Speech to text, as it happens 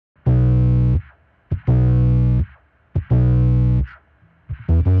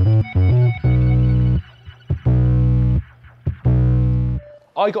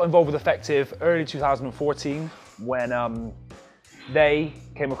I got involved with EFECTIV early 2014 when they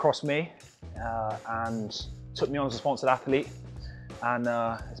came across me and took me on as a sponsored athlete, and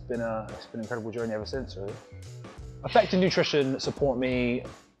it's been an incredible journey ever since, really. EFECTIV Nutrition support me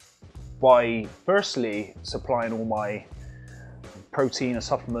by firstly supplying all my protein and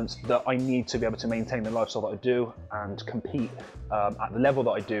supplements that I need to be able to maintain the lifestyle that I do and compete at the level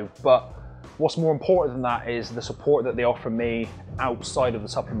that I do. But what's more important than that is the support that they offer me outside of the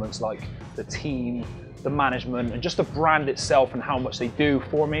supplements, like the team, the management, and just the brand itself and how much they do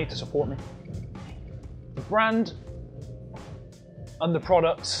for me to support me. The brand and the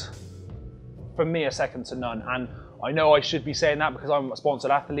products for me are second to none, and I know I should be saying that because I'm a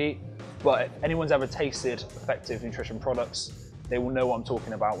sponsored athlete, but if anyone's ever tasted EFECTIV nutrition products, they will know what I'm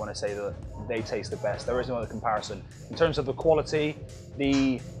talking about when I say that they taste the best. There is no other comparison. In terms of the quality,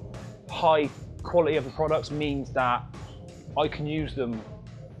 the high quality of the products means that I can use them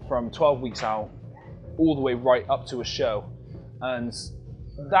from 12 weeks out all the way right up to a show. And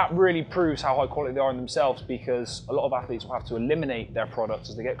that really proves how high quality they are in themselves, because a lot of athletes will have to eliminate their products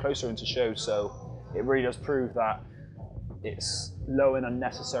as they get closer into shows. So it really does prove that it's low in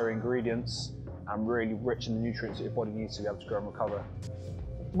unnecessary ingredients and really rich in the nutrients that your body needs to be able to grow and recover.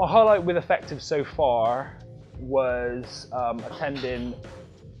 My highlight with EFECTIV so far was attending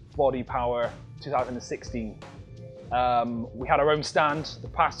Body Power 2016. We had our own stand. The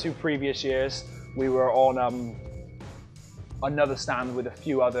past two previous years, we were on another stand with a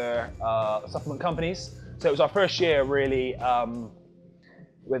few other supplement companies. So it was our first year really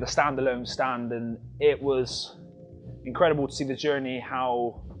with a standalone stand, and it was incredible to see the journey,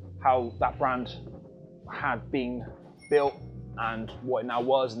 how that brand had been built and what it now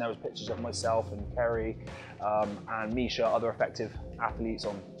was. And there was pictures of myself and Kerry and Misha, other EFECTIV athletes,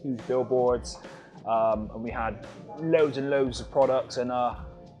 on huge billboards, and we had loads and loads of products. And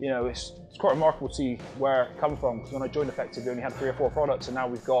you know, it's quite remarkable to see where it come from, because when I joined EFECTIV, we only had 3 or 4 products, and now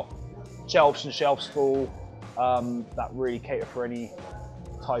we've got shelves and shelves full that really cater for any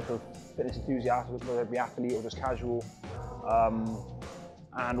type of fitness enthusiast, whether it be athlete or just casual.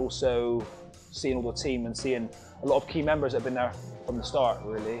 And also seeing all the team and seeing a lot of key members that have been there from the start,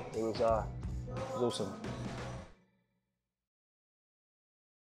 really. It was awesome.